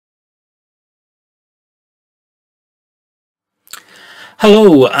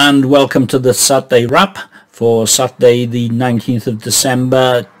Hello and welcome to the Saturday wrap for Saturday the 19th of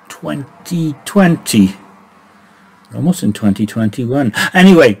December 2020. Almost in 2021.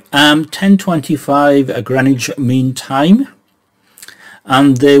 Anyway, 10:25 Greenwich Mean Time,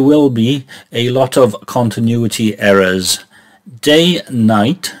 and there will be a lot of continuity errors. Day,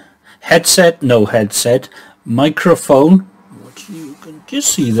 night, headset, no headset, microphone, which you can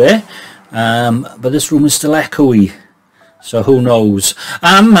just see there, but this room is still echoey. So who knows?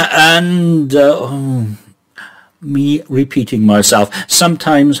 Me repeating myself.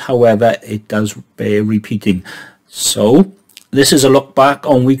 Sometimes, however, it does bear repeating. So this is a look back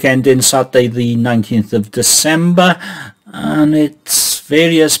on weekend in Saturday the 19th of December, and it's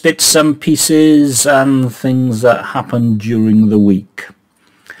various bits and pieces and things that happened during the week.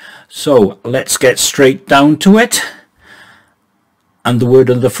 So let's get straight down to it. And the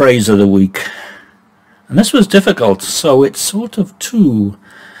word of the phrase of the week. And this was difficult, so it's sort of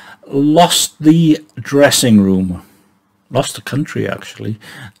lost the dressing room, lost the country actually,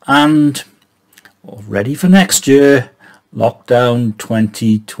 and ready for next year, lockdown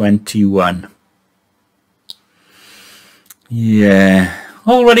 2021. Yeah,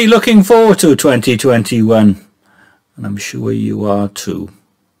 already looking forward to 2021, and I'm sure you are too.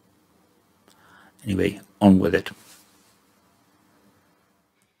 Anyway, on with it.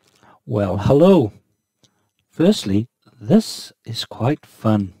 Well, hello. Firstly, this is quite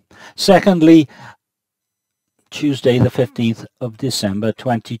fun. Secondly, Tuesday the 15th of December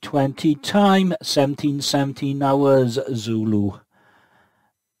 2020, time 1717 hours Zulu.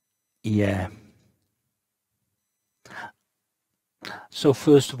 Yeah. So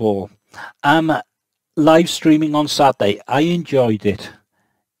first of all, live streaming on Saturday. I enjoyed it.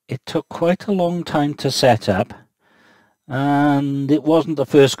 It took quite a long time to set up, and it wasn't the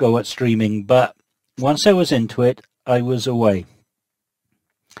first go at streaming, but once I was into it, I was away.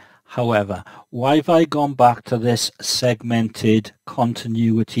 However, why have I gone back to this segmented,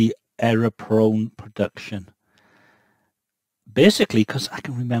 continuity, error-prone production? Basically, because I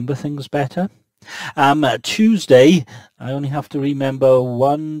can remember things better. Tuesday, I only have to remember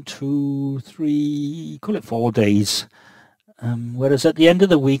 1, 2, 3, call it 4 days. Whereas at the end of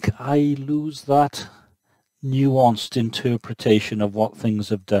the week, I lose that nuanced interpretation of what things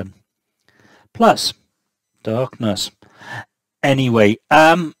have done. Plus darkness. Anyway,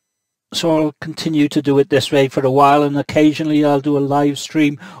 so I'll continue to do it this way for a while, and occasionally I'll do a live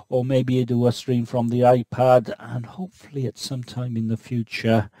stream, or maybe do a stream from the iPad, and hopefully at some time in the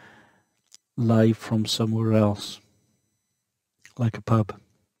future live from somewhere else, like a pub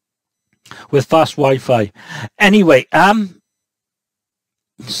with fast Wi-Fi. Anyway,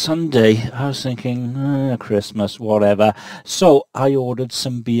 Sunday, I was thinking, Christmas, whatever. So I ordered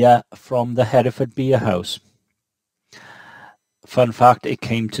some beer from the Hereford beer house. Fun fact, it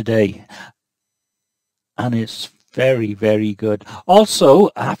came today. And it's very, very good. Also,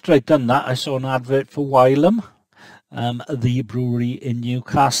 after I'd done that, I saw an advert for Wylam, the brewery in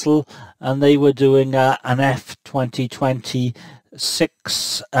Newcastle. And they were doing an F2020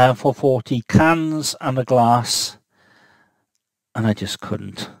 6 for 40 cans and a glass. And I just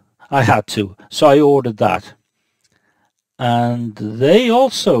couldn't. I had to. So I ordered that. And they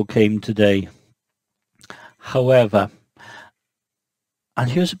also came today. However, and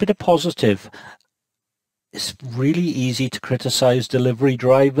here's a bit of positive. It's really easy to criticize delivery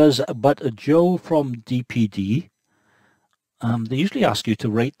drivers, but Joe from DPD, they usually ask you to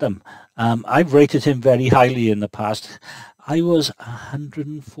rate them. I've rated him very highly in the past. I was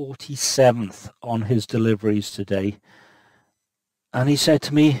 147th on his deliveries today. And he said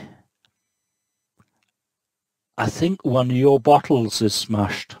to me, I think one of your bottles is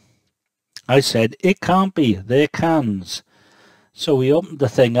smashed. I said, it can't be, they're cans. So we opened the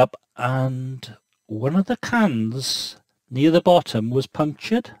thing up, and one of the cans near the bottom was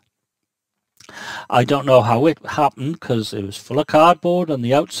punctured. I don't know how it happened, because it was full of cardboard and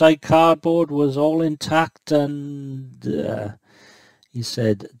the outside cardboard was all intact. And he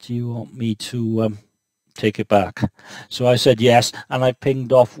said, do you want me to take it back? So I said yes, and I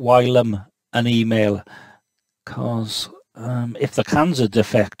pinged off Wylam an email, because if the cans are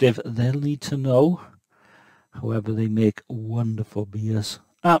defective, they'll need to know. However, they make wonderful beers,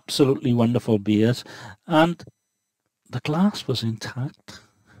 absolutely wonderful beers, and the glass was intact.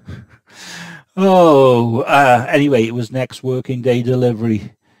 Anyway, it was next working day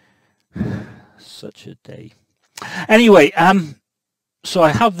delivery. Such a day. Anyway, so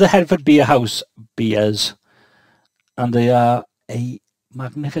I have the Hereford Beer House beers, and they are a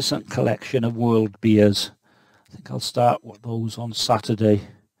magnificent collection of world beers. I think I'll start with those on Saturday.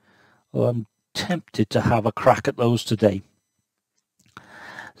 I'm tempted to have a crack at those today.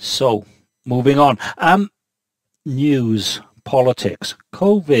 So, moving on. News, politics,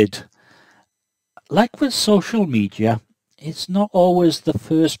 COVID. Like with social media, it's not always the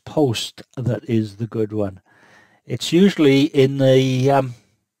first post that is the good one. It's usually in the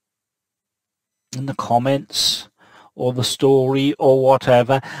comments or the story or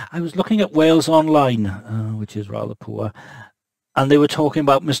whatever. I was looking at Wales Online, which is rather poor, and they were talking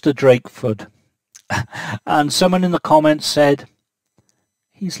about Mr. Drakeford. And someone in the comments said,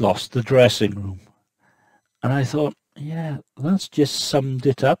 he's lost the dressing room. And I thought, yeah, that's just summed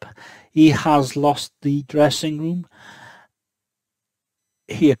it up. He has lost the dressing room.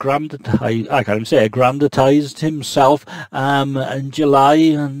 He aggrandized himself in July,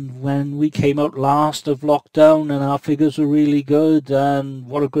 and when we came out last of lockdown and our figures were really good and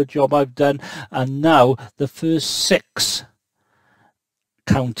what a good job I've done. And now the first 6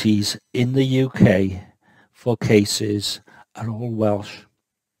 counties in the UK for cases are all Welsh.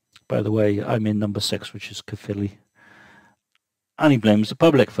 By the way, I'm in number 6, which is Caerphilly. And he blames the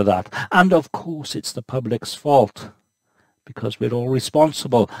public for that. And of course it's the public's fault, because we're all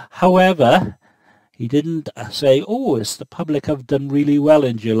responsible. However, he didn't say, oh, it's the public have done really well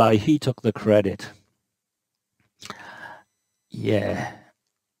in July. He took the credit. Yeah,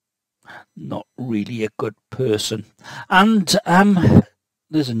 not really a good person. And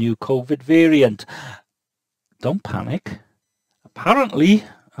there's a new COVID variant. Don't panic. Apparently,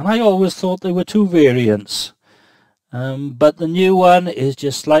 and I always thought there were 2 variants. But the new one is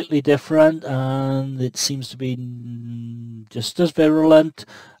just slightly different, and it seems to be just as virulent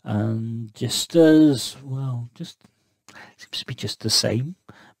and just as, well, just seems to be just the same,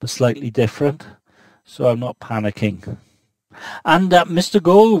 but slightly different. So I'm not panicking. And Mr.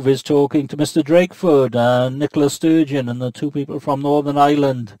 Gove is talking to Mr. Drakeford and Nicola Sturgeon and the 2 people from Northern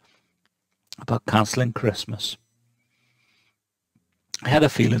Ireland about cancelling Christmas. I had a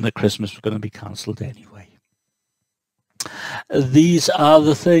feeling that Christmas was going to be cancelled anyway. These are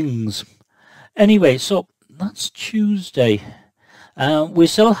the things. Anyway, so that's Tuesday. We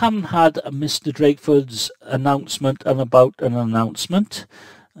still haven't had Mr. Drakeford's announcement and about an announcement.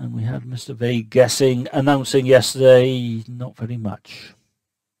 And we had Mr. Vague announcing yesterday, not very much.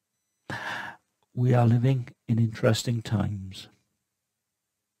 We are living in interesting times.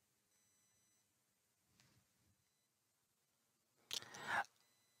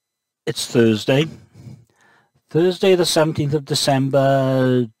 It's Thursday the 17th of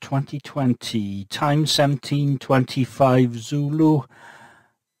December 2020, time 17:25 Zulu.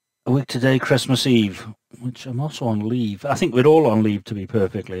 A week today, Christmas Eve, which I'm also on leave. I think we're all on leave, to be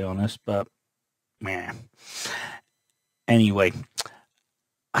perfectly honest, but meh. Anyway,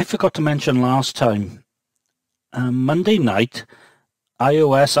 I forgot to mention last time, Monday night,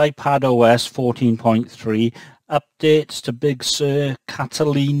 iPadOS 14.3 updates to Big Sur,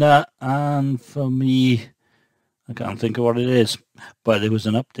 Catalina, and for me, I can't think of what it is, but there was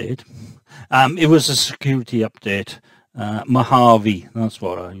an update. It was a security update. Mojave, that's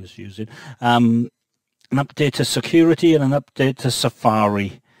what I was using. An update to security and an update to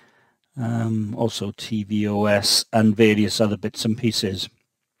Safari. Also tvOS and various other bits and pieces.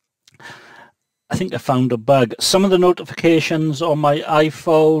 I think I found a bug. Some of the notifications on my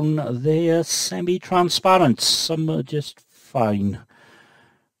iPhone, they're semi-transparent. Some are just fine.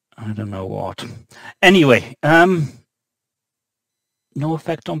 I don't know what. Anyway, no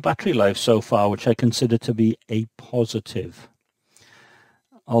effect on battery life so far, which I consider to be a positive.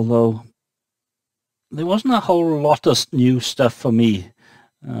 Although there wasn't a whole lot of new stuff for me.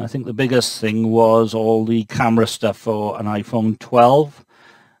 I think the biggest thing was all the camera stuff for an iPhone 12.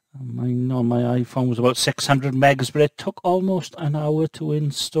 Mine on my iPhone was about 600 megs, but it took almost an hour to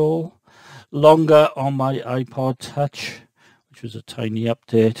install. Longer on my iPod Touch, which was a tiny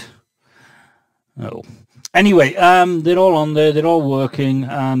update. Oh. Anyway, they're all on there, they're all working,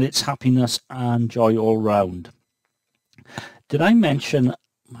 and it's happiness and joy all round. Did I mention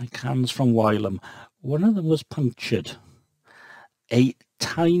my cans from Wylam? One of them was punctured. A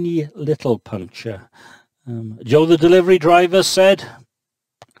tiny little puncture. Joe, the delivery driver, said,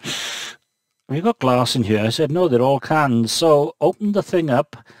 "Have you got glass in here?" I said, "No, they're all cans." So opened the thing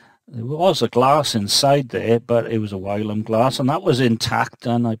up. There was a glass inside there, but it was a Wylam glass, and that was intact.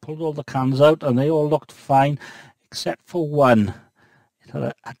 And I pulled all the cans out, and they all looked fine, except for one. It had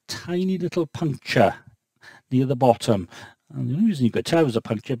a tiny little puncture near the bottom. And the only reason you could tell it was a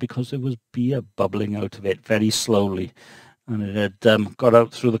puncture because there was beer bubbling out of it very slowly. And it had got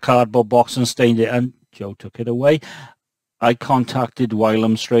out through the cardboard box and stained it, and Joe took it away. I contacted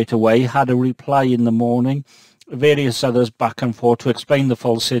Wylam straight away, had a reply in the morning, various others back and forth to explain the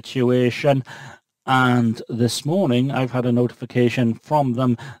full situation. And this morning I've had a notification from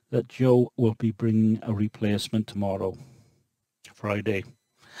them that Joe will be bringing a replacement tomorrow, Friday,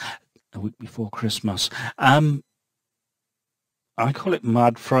 a week before Christmas. I call it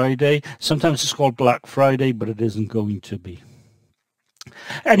Mad Friday. Sometimes it's called Black Friday, but it isn't going to be.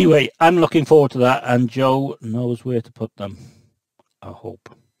 Anyway, I'm looking forward to that, and Joe knows where to put them. I hope.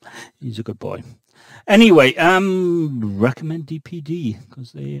 He's a good boy. Anyway, recommend DPD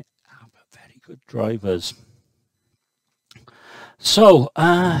because they have very good drivers. So,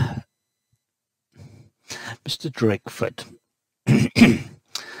 Mr. Drakeford.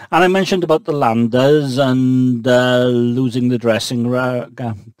 And I mentioned about the Landers and losing the dressing room.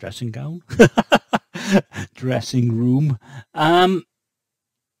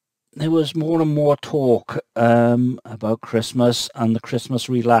 There was more and more talk about Christmas and the Christmas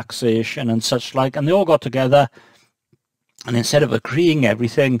relaxation and such like, and they all got together, and instead of agreeing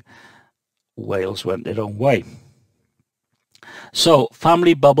everything, Wales went their own way. So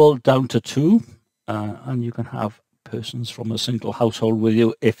family bubble down to 2, and you can have persons from a single household with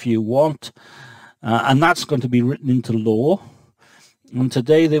you if you want, and that's going to be written into law. And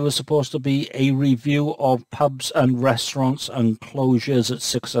today there was supposed to be a review of pubs and restaurants and closures at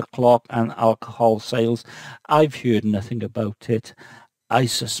 6 o'clock and alcohol sales. I've heard nothing about it. I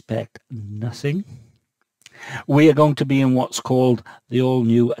suspect nothing. We are going to be in what's called the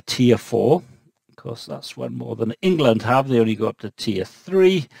all-new Tier 4. Of course, that's one more than England have. They only go up to Tier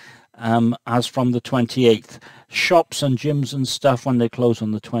 3 as from the 28th. Shops and gyms and stuff, when they close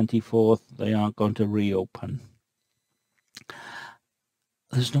on the 24th, they aren't going to reopen.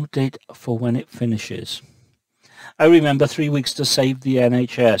 There's no date for when it finishes. I remember 3 weeks to save the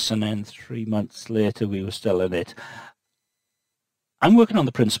NHS, and then 3 months later we were still in it. I'm working on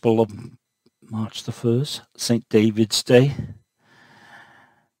the principle of March the 1st, St. David's Day.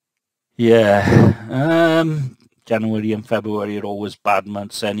 Yeah, January and February are always bad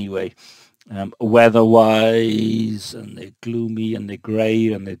months anyway. Weather-wise, and they're gloomy, and they're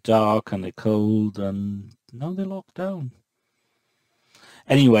grey, and they're dark, and they're cold, and now they're locked down.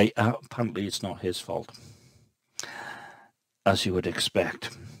 Anyway, apparently it's not his fault, as you would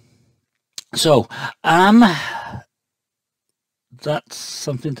expect. So, that's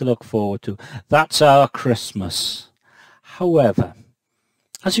something to look forward to. That's our Christmas. However,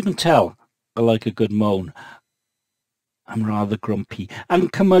 as you can tell, I like a good moan. I'm rather grumpy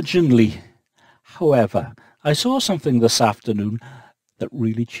and curmudgeonly. However, I saw something this afternoon that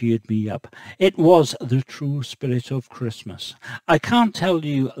really cheered me up. It was the true spirit of Christmas. I can't tell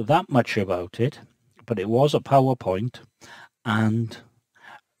you that much about it, but it was a PowerPoint, and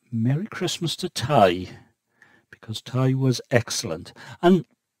Merry Christmas to Ty, because Ty was excellent, and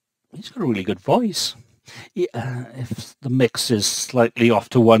he's got a really good voice. If the mix is slightly off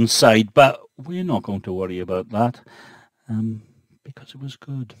to one side, but we're not going to worry about that, because it was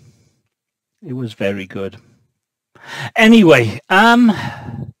good. It was very good. Anyway,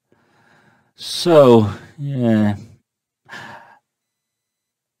 so, yeah,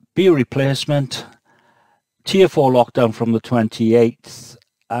 beer replacement, Tier 4 lockdown from the 28th,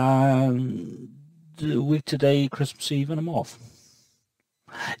 and a week today, Christmas Eve, and I'm off.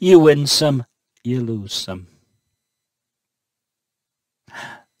 You win some, you lose some.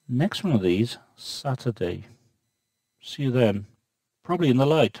 Next one of these, Saturday. See you then, probably in the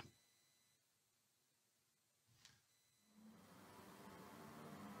light.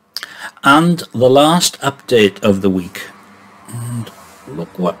 And the last update of the week. And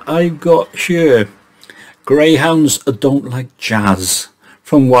look what I've got here. Greyhounds don't like jazz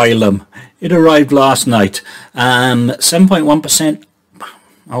from Wylam. It arrived last night. 7.1%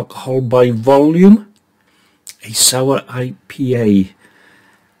 alcohol by volume. A sour IPA.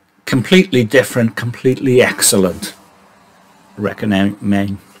 Completely different, completely excellent. Recommend.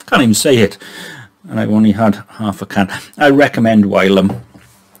 Can't even say it. And I've only had half a can. I recommend Wylam.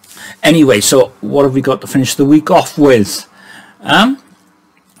 Anyway, so what have we got to finish the week off with? I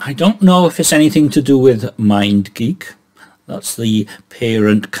don't know if it's anything to do with MindGeek. That's the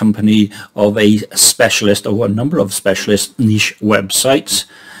parent company of a specialist, or a number of specialist niche websites.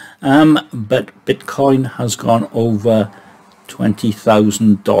 But Bitcoin has gone over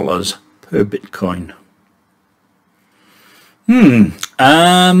 $20,000 per Bitcoin.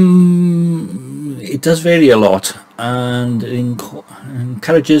 It does vary a lot, and it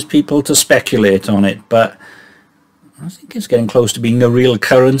encourages people to speculate on it, but I think it's getting close to being a real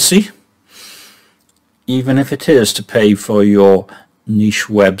currency, even if it is to pay for your niche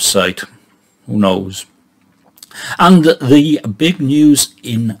website. Who knows? And the big news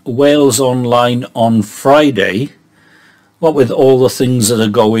in Wales Online on Friday what with all the things that are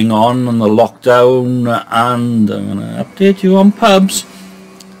going on and the lockdown, and I'm going to update you on pubs,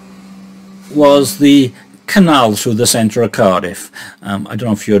 was the canal through the centre of Cardiff. I don't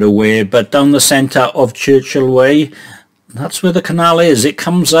know if you're aware, but down the centre of Churchill Way, that's where the canal is. It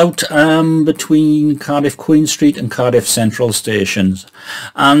comes out between Cardiff Queen Street and Cardiff Central stations,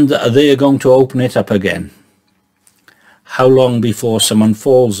 and they are going to open it up again. How long before someone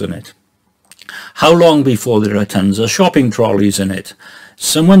falls in it? How long before there are tons of shopping trolleys in it?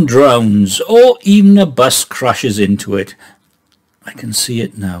 Someone drowns, or even a bus crashes into it. I can see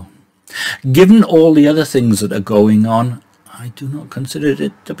it now. Given all the other things that are going on, I do not consider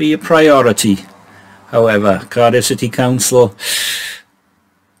it to be a priority. However, Cardiff City Council,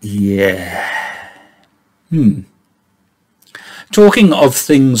 yeah. Talking of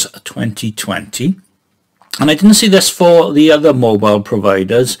things 2020, and I didn't see this for the other mobile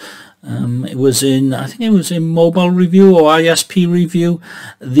providers. It was in, I think it was in Mobile Review or ISP Review,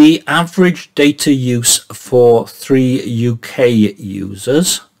 the average data use for 3 UK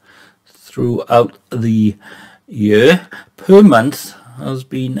users throughout the year per month has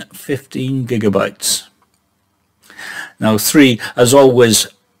been 15 gigabytes. Now 3 has always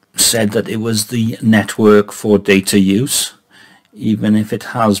said that it was the network for data use, even if it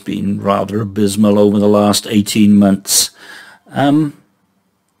has been rather abysmal over the last 18 months.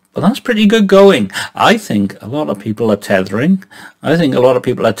 But that's pretty good going. I think a lot of people are tethering. I think a lot of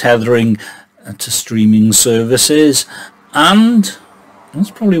people are tethering to streaming services, and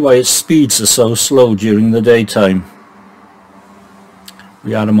that's probably why its speeds are so slow during the daytime.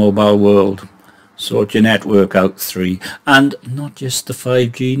 We are a mobile world. Sort your network out, 3. And not just the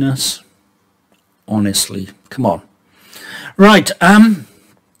 5G-ness. Honestly, come on. Right,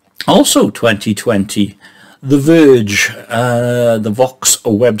 also 2020. The Verge, the Vox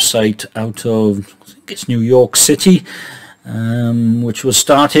website out of, I think it's New York City, which was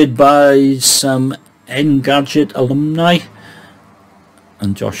started by some Engadget alumni,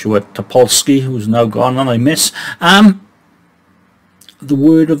 and Joshua Topolsky, who's now gone and I miss. The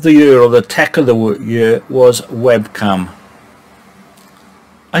word of the year, or the tech of the year, was webcam.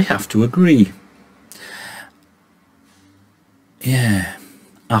 I have to agree. Yeah,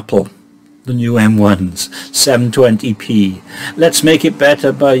 Apple. The new M1s, 720p. Let's make it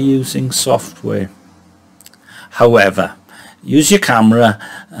better by using software. However, use your camera,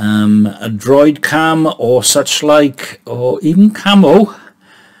 a Droid Cam or such like, or even Camo.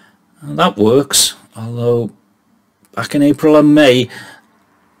 That works, although back in April and May,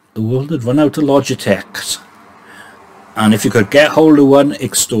 the world had run out of Logitechs. And if you could get hold of one,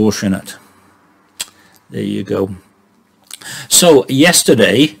 extortionate. There you go. So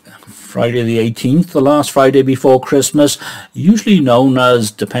yesterday, Friday the 18th, the last Friday before Christmas, usually known as,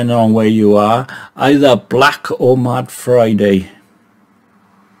 depending on where you are, either Black or Mad Friday.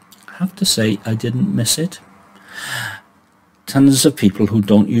 I have to say, I didn't miss it. Tons of people who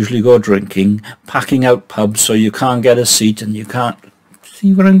don't usually go drinking, packing out pubs so you can't get a seat and you can't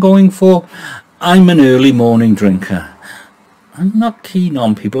see what I'm going for. I'm an early morning drinker. I'm not keen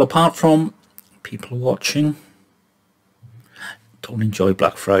on people, apart from people watching. Don't enjoy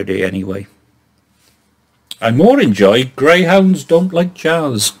Black Friday anyway. I more enjoy Greyhounds Don't Like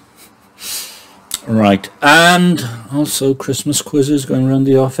Jazz. Right, and also Christmas quizzes going around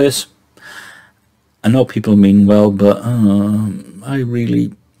the office. I know people mean well, but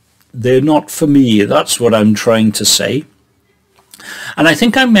they're not for me. That's what I'm trying to say. And I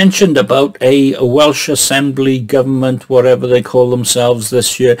think I mentioned about a Welsh Assembly government, whatever they call themselves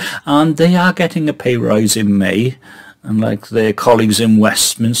this year, and they are getting a pay rise in May. Unlike their colleagues in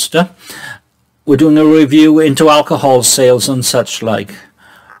Westminster. We're doing a review into alcohol sales and such like.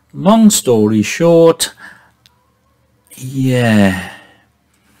 Long story short, yeah,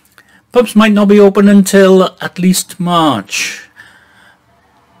 pubs might not be open until at least March.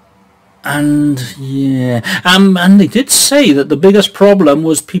 And yeah, and they did say that the biggest problem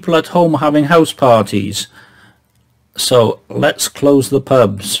was people at home having house parties. So let's close the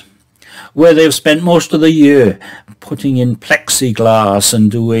pubs, where they've spent most of the year putting in plexiglass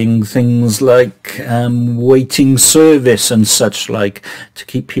and doing things like waiting service and such like to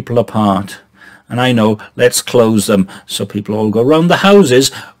keep people apart. And I know, let's close them so people all go round the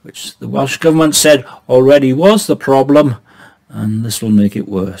houses, which the Welsh Government said already was the problem, and this will make it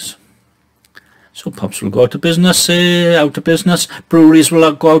worse. So pubs will go out of business, breweries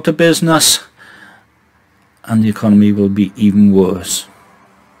will go out of business, and the economy will be even worse.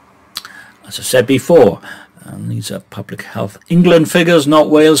 As I said before, and these are Public Health England figures, not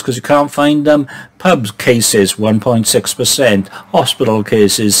Wales, because you can't find them. Pubs cases 1.6%, hospital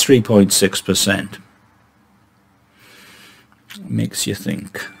cases 3.6%. Makes you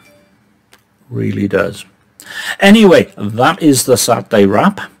think. Really does. Anyway, that is the Saturday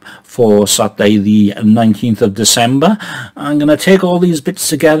wrap for Saturday the 19th of December. I'm going to take all these bits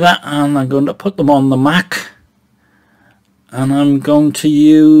together and I'm going to put them on the Mac, and I'm going to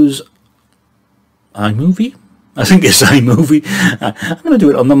use iMovie. I think it's iMovie. I'm going to do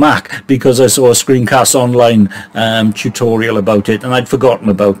it on the Mac because I saw a Screencast Online tutorial about it and I'd forgotten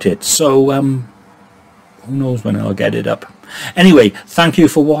about it. So who knows when I'll get it up. Anyway, thank you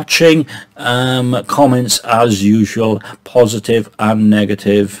for watching. Comments as usual, positive and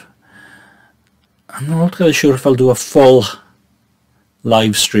negative. I'm not really sure if I'll do a full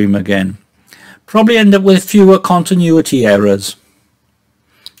live stream again. Probably end up with fewer continuity errors.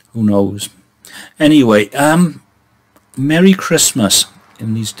 Who knows? Anyway, Merry Christmas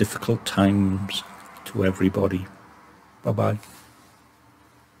in these difficult times to everybody. Bye-bye.